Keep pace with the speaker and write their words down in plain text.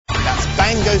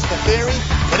Same goes for theory,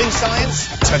 putting science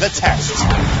to the test.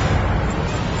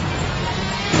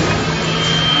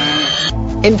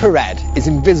 Infrared is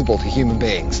invisible to human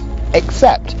beings,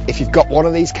 except if you've got one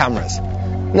of these cameras.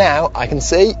 Now I can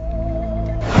see.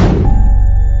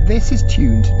 This is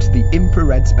tuned to the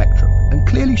infrared spectrum and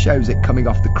clearly shows it coming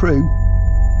off the crew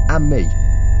and me.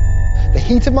 The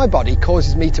heat of my body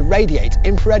causes me to radiate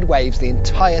infrared waves the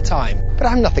entire time, but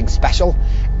I'm nothing special.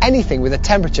 Anything with a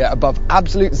temperature above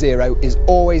absolute zero is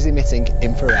always emitting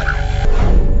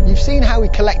infrared. You've seen how we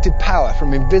collected power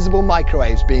from invisible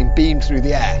microwaves being beamed through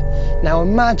the air. Now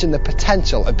imagine the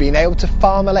potential of being able to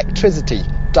farm electricity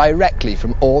directly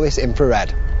from all this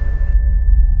infrared.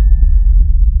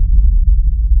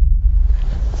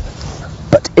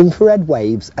 But infrared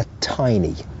waves are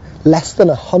tiny, less than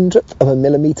 1/100th of a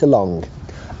millimetre long,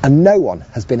 and no one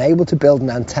has been able to build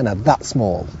an antenna that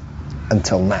small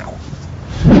until now.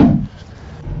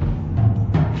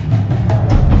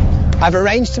 I've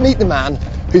arranged to meet the man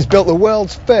who's built the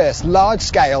world's first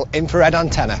large-scale infrared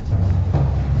antenna.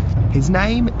 His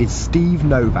name is Steve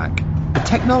Novak. The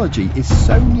technology is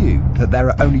so new that there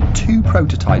are only 2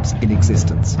 prototypes in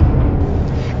existence.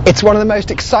 It's one of the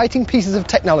most exciting pieces of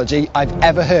technology I've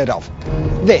ever heard of.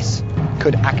 This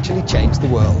could actually change the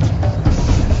world.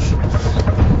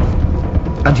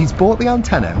 And he's bought the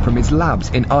antenna from his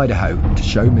labs in Idaho to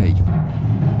show me.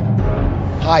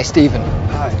 Hi, Stephen.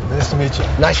 Hi, nice to meet you.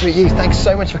 Nice to meet you. Thanks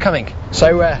so much for coming.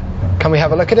 So, can we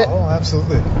have a look at it? Oh,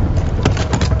 absolutely.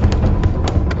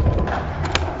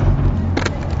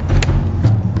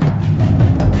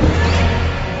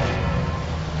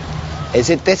 Is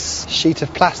it this sheet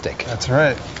of plastic? That's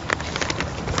right.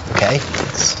 Okay.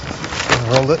 Let's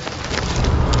unroll it.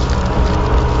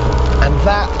 And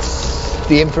that's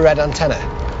the infrared antenna?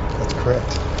 That's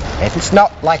correct. It's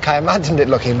not like I imagined it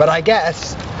looking, but I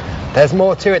guess there's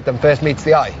more to it than first meets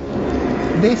the eye.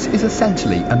 This is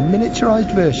essentially a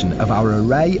miniaturised version of our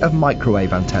array of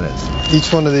microwave antennas.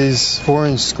 Each one of these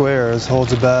 4-inch squares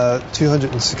holds about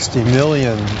 260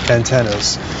 million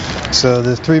antennas. So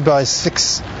the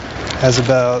 3x6 has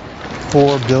about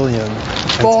 4 billion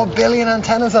antennas. 4 billion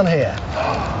antennas on here.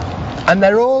 And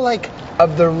they're all like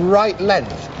of the right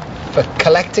length for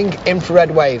collecting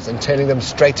infrared waves and turning them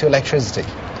straight to electricity.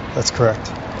 That's correct.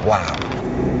 Wow.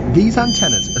 These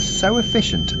antennas are so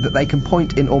efficient that they can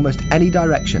point in almost any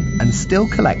direction and still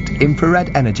collect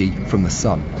infrared energy from the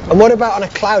sun. And what about on a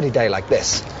cloudy day like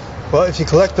this? Well, if you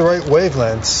collect the right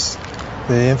wavelengths,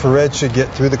 the infrared should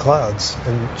get through the clouds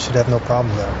and should have no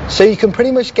problem there. So you can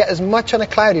pretty much get as much on a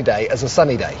cloudy day as a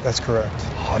sunny day? That's correct.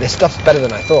 Oh, this stuff's better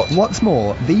than I thought. What's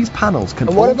more, these panels can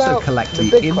also collect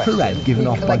the infrared given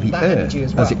off by the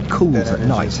Earth as it cools at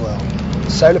night.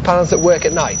 Solar panels that work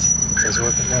at night? It does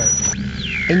work at night.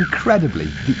 Incredibly,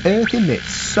 the Earth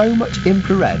emits so much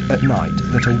infrared at night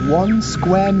that a 1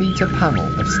 square metre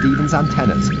panel of Stephen's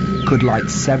antennas could light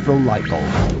several light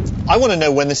bulbs. I want to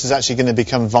know when this is actually going to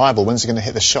become viable, when it's going to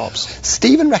hit the shops.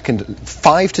 Stephen reckoned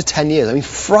 5 to 10 years. I mean,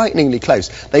 frighteningly close.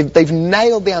 They've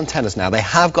nailed the antennas now. They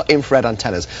have got infrared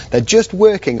antennas. They're just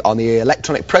working on the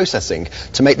electronic processing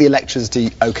to make the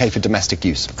electricity okay for domestic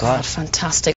use. God, fantastic.